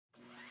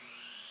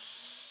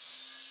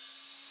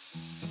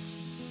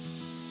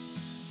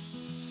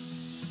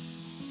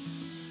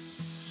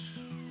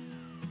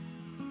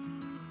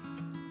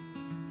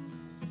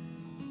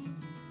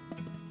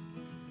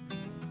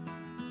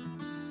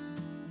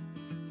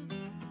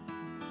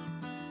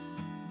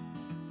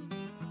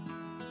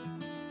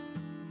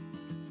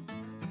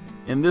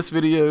In this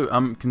video,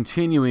 I'm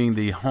continuing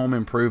the home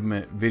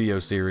improvement video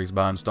series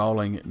by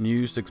installing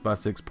new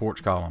 6x6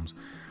 porch columns.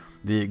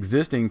 The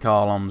existing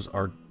columns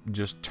are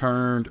just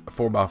turned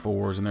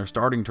 4x4s and they're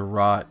starting to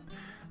rot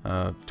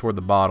toward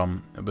the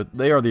bottom, but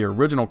they are the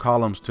original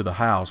columns to the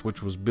house,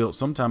 which was built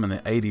sometime in the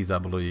 80s, I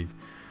believe.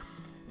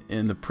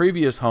 In the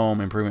previous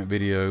home improvement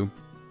video,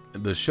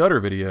 the shutter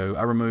video,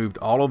 I removed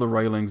all of the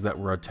railings that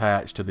were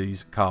attached to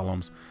these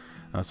columns.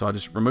 So I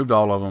just removed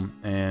all of them,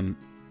 and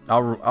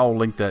I'll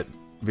link that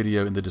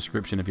video in the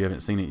description if you haven't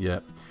seen it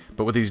yet.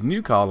 But with these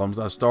new columns,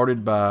 I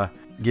started by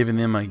giving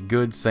them a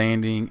good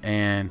sanding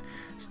and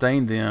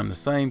stained them the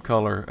same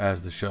color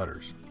as the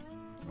shutters.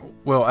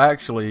 Well,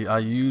 actually, I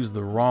used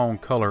the wrong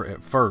color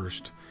at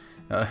first,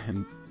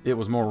 and it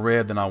was more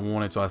red than I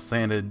wanted, so I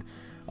sanded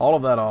all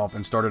of that off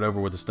and started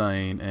over with the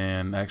stain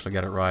and actually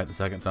got it right the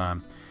second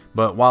time.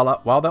 But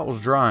while that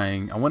was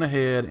drying, I went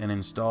ahead and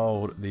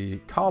installed the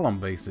column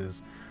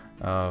bases.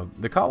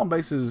 The column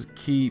bases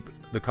keep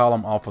the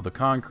column off of the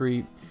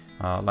concrete,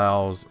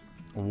 allows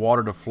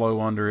water to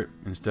flow under it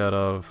instead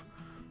of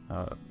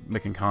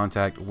making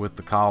contact with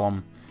the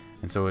column,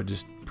 and so it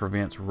just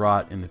prevents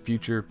rot in the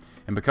future.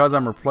 And because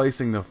I'm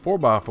replacing the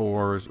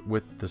 4x4s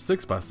with the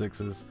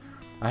 6x6s,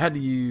 I had to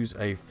use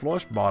a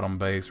flush bottom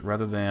base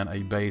rather than a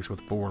base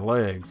with 4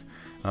 legs.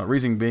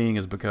 Reason being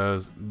is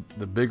because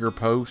the bigger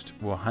post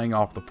will hang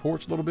off the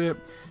porch a little bit,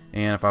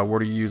 and if I were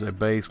to use a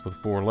base with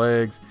 4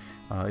 legs,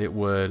 it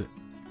would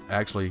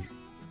actually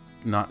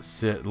not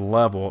sit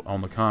level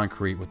on the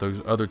concrete with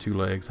those other 2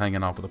 legs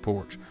hanging off of the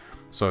porch.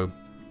 So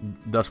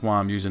that's why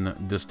I'm using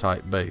this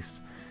type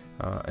base.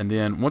 And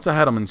then once I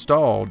had them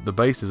installed, the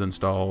bases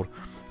installed,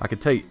 I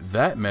could take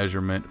that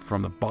measurement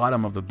from the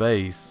bottom of the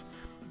base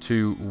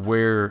to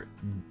where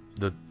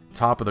the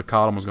top of the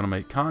column was going to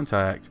make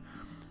contact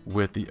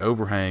with the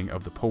overhang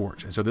of the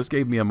porch. And so this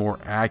gave me a more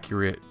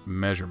accurate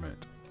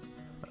measurement.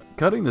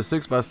 Cutting the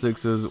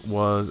 6x6s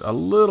was a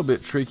little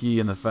bit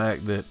tricky in the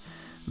fact that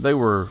they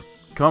were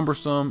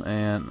cumbersome,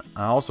 and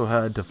I also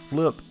had to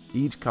flip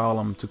each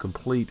column to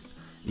complete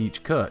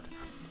each cut.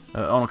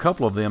 On a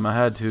couple of them, I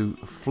had to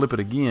flip it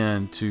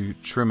again to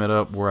trim it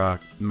up where I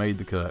made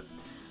the cut.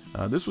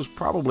 This was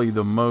probably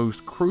the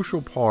most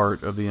crucial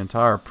part of the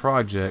entire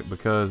project,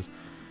 because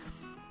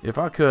if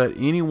I cut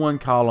any one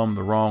column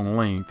the wrong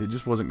length, it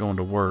just wasn't going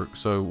to work.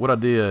 So what I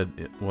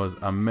did was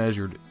I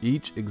measured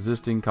each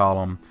existing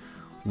column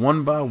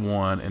one by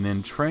one and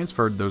then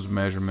transferred those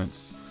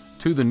measurements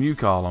to the new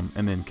column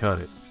and then cut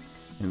it.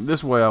 And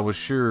this way I was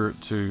sure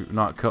to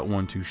not cut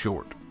one too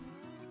short.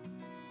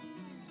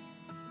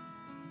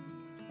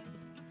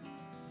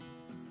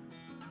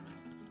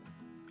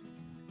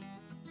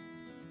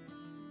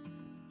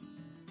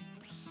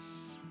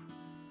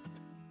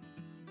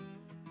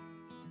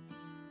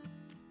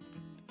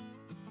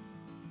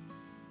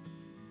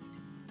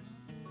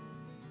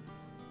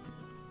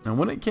 Now,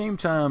 when it came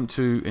time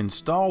to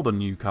install the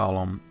new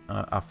column,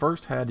 I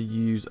first had to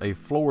use a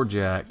floor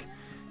jack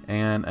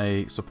and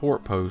a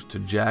support post to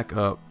jack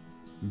up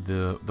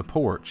the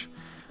porch.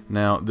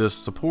 Now, this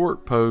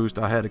support post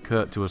I had to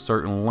cut to a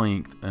certain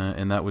length,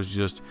 and that was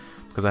just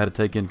because I had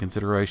to take in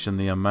consideration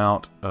the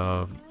amount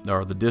of,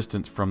 or the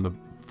distance from the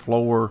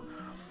floor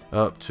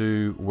up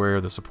to where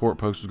the support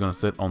post was going to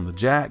sit on the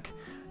jack,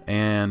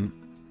 and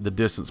the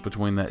distance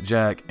between that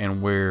jack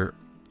and where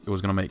it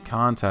was going to make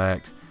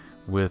contact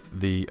with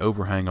the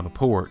overhang of the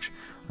porch.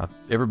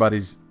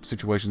 Everybody's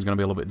situation is going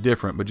to be a little bit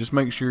different, but just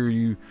make sure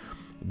you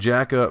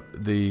jack up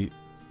the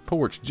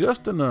porch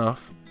just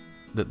enough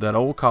that that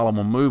old column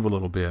will move a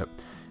little bit.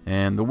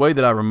 And the way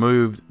that I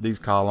removed these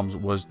columns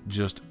was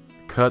just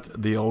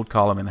cut the old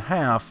column in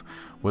half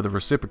with a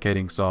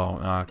reciprocating saw.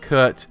 I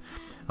cut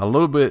a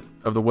little bit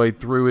of the way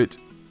through it,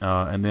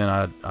 and then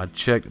I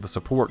checked the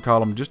support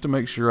column just to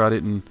make sure I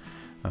didn't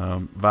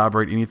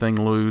vibrate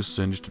anything loose,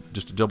 and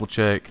just to double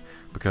check,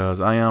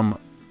 because I am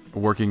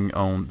working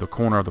on the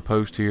corner of the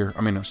post here.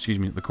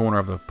 The corner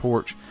of the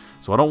porch,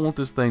 so I don't want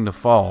this thing to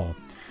fall.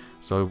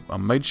 So I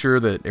made sure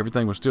that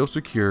everything was still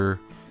secure,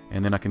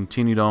 and then I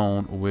continued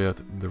on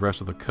with the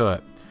rest of the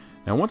cut.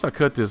 Now, once I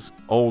cut this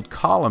old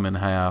column in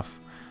half,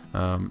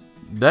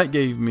 that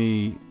gave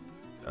me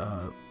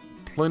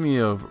plenty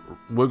of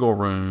wiggle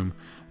room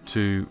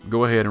to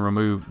go ahead and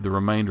remove the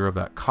remainder of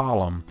that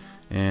column,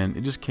 and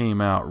it just came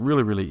out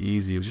really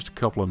easy. It was just a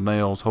couple of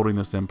nails holding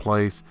this in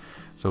place,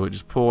 so it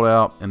just pulled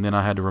out, and then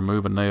I had to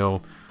remove a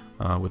nail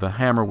with a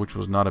hammer, which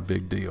was not a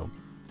big deal.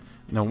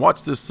 Now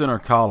watch this center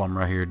column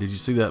right here. Did you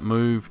see that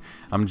move?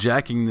 I'm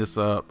jacking this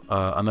up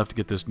enough to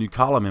get this new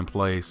column in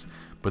place,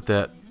 but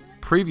that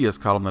previous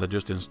column that I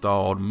just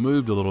installed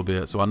moved a little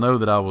bit, so I know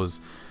that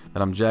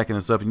I'm jacking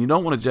this up. And you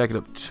don't want to jack it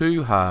up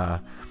too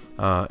high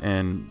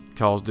and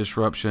cause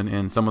disruption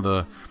in some of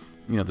the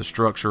the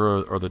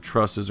structure or the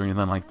trusses or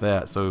anything like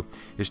that. So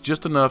it's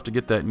just enough to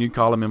get that new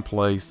column in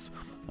place,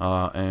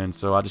 and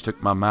so I just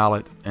took my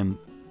mallet and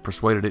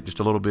persuaded it just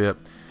a little bit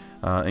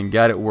and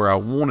got it where I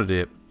wanted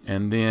it.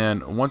 And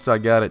then once I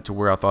got it to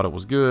where I thought it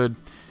was good,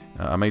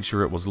 I made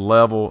sure it was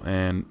level,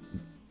 and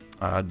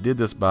I did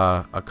this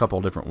by a couple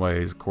of different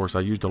ways. Of course, I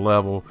used a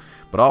level,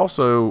 but I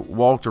also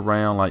walked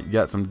around, like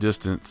got some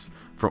distance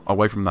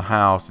away from the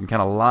house and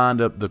kind of lined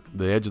up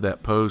the edge of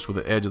that post with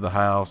the edge of the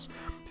house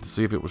to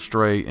see if it was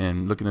straight,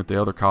 and looking at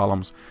the other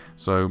columns.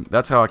 So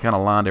that's how I kind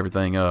of lined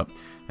everything up.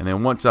 And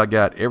then once I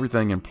got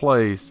everything in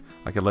place,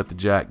 I could let the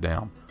jack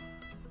down.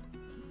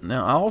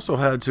 Now, I also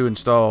had to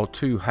install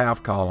 2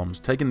 half columns.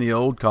 Taking the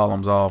old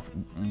columns off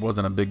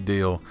wasn't a big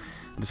deal.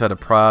 I just had to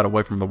pry it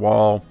away from the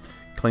wall,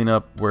 clean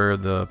up where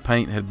the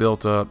paint had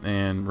built up,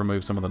 and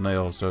remove some of the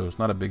nails, so it's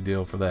not a big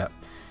deal for that.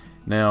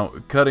 Now,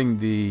 cutting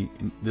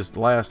this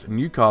last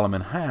new column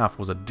in half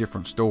was a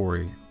different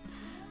story.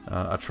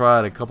 I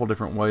tried a couple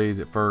different ways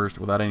at first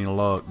without any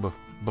luck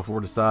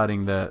before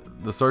deciding that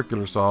the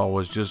circular saw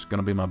was just going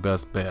to be my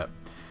best bet.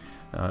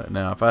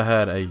 Now, if I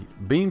had a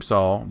beam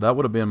saw, that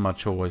would have been my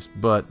choice,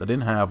 but I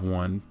didn't have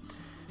one.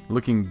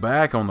 Looking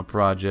back on the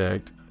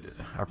project,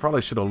 I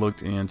probably should have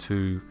looked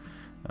into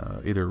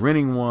either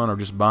renting one or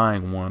just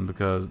buying one,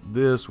 because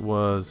this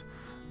was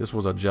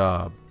a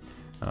job.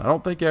 I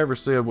don't think I ever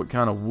said what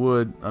kind of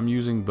wood I'm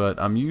using, but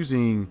I'm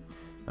using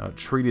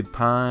treated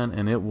pine,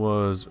 and it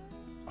was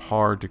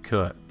hard to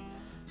cut.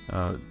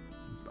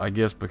 I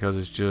guess because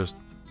it's just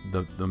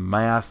the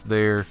mass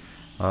there,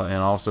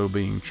 and also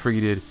being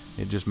treated,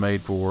 it just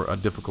made for a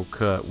difficult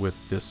cut with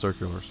this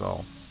circular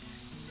saw.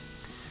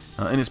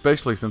 And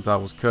especially since I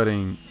was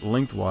cutting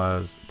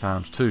lengthwise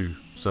 ×2.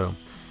 So,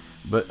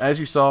 but as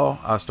you saw,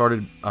 I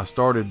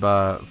started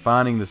by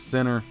finding the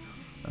center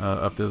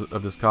of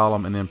this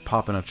column and then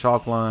popping a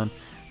chalk line,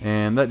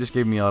 and that just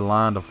gave me a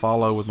line to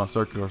follow with my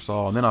circular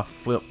saw. And then I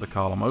flipped the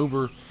column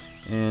over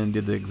and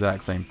did the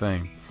exact same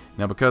thing.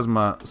 Now, because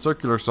my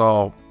circular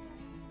saw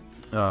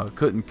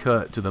couldn't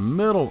cut to the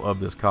middle of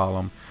this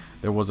column,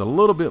 there was a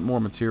little bit more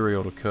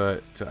material to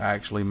cut to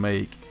actually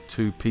make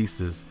 2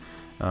 pieces.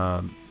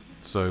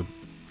 So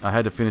I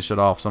had to finish it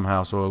off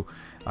somehow. So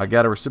I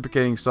got a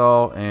reciprocating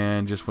saw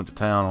and just went to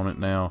town on it.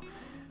 Now,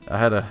 I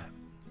had to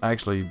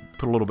actually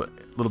put a little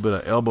bit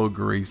of elbow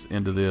grease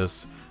into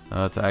this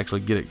to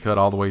actually get it cut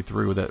all the way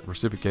through with that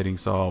reciprocating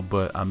saw,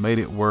 but I made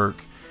it work.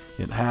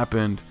 It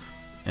happened.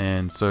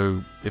 And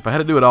so if I had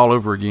to do it all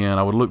over again,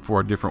 I would look for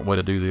a different way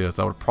to do this.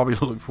 I would probably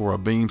look for a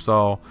beam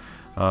saw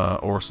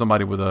or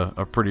somebody with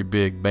a pretty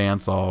big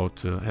bandsaw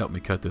to help me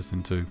cut this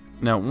in 2.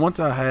 Now, once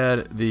I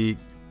had the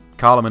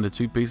column into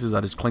 2 pieces, I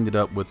just cleaned it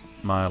up with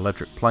my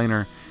electric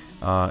planer,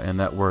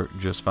 and that worked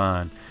just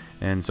fine.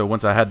 And so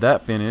once I had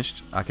that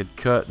finished, I could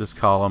cut this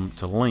column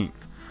to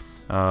length.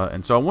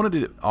 And so I wanted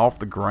it off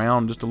the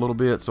ground just a little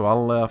bit, so I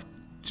left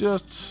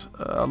just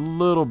a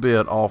little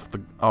bit off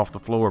the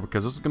floor,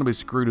 because this is going to be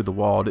screwed to the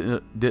wall.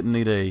 It didn't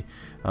need a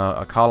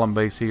column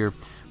base here.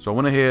 So I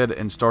went ahead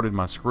and started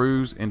my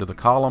screws into the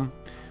column,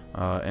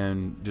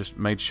 and just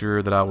made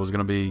sure that I was going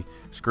to be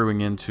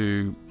screwing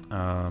into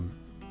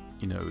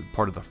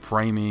part of the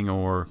framing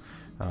or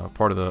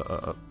part of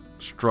the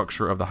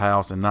structure of the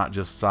house, and not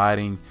just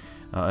siding.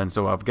 And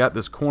so I've got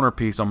this corner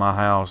piece on my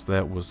house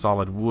that was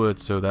solid wood,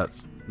 so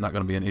that's not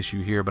going to be an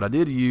issue here. But I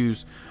did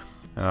use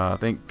I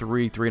think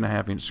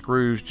 3.5 inch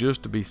screws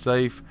just to be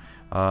safe,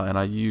 and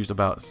I used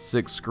about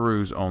 6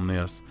 screws on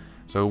this.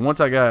 So once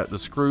I got the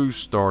screws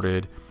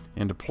started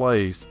into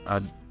place,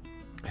 I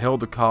held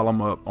the column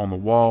up on the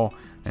wall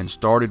and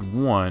started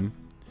one,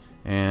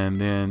 and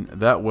then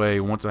that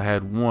way, once I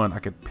had one, I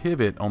could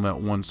pivot on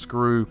that one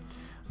screw,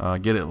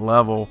 get it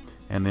level,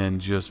 and then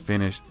just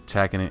finish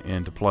tacking it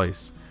into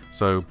place.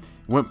 So it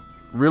went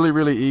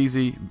really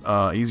easy,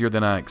 easier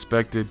than I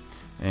expected,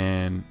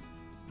 and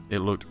it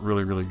looked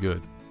really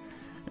good.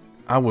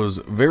 I was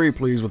very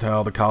pleased with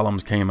how the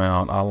columns came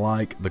out. I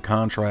like the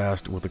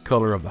contrast with the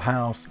color of the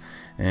house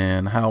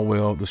and how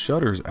well the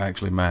shutters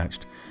actually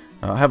matched.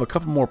 I have a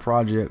couple more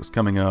projects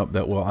coming up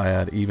that will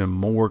add even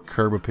more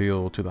curb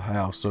appeal to the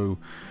house, so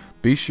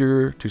be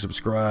sure to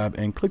subscribe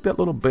and click that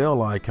little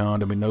bell icon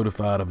to be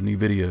notified of new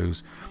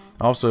videos.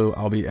 Also,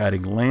 I'll be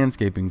adding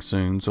landscaping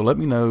soon, so let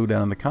me know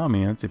down in the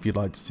comments if you'd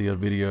like to see a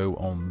video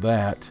on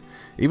that,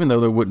 even though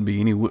there wouldn't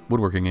be any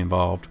woodworking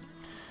involved.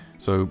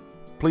 So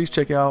please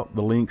check out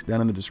the links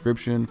down in the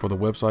description for the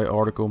website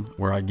article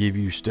where I give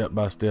you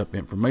step-by-step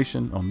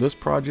information on this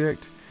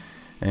project.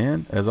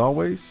 And as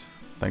always,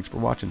 thanks for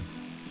watching.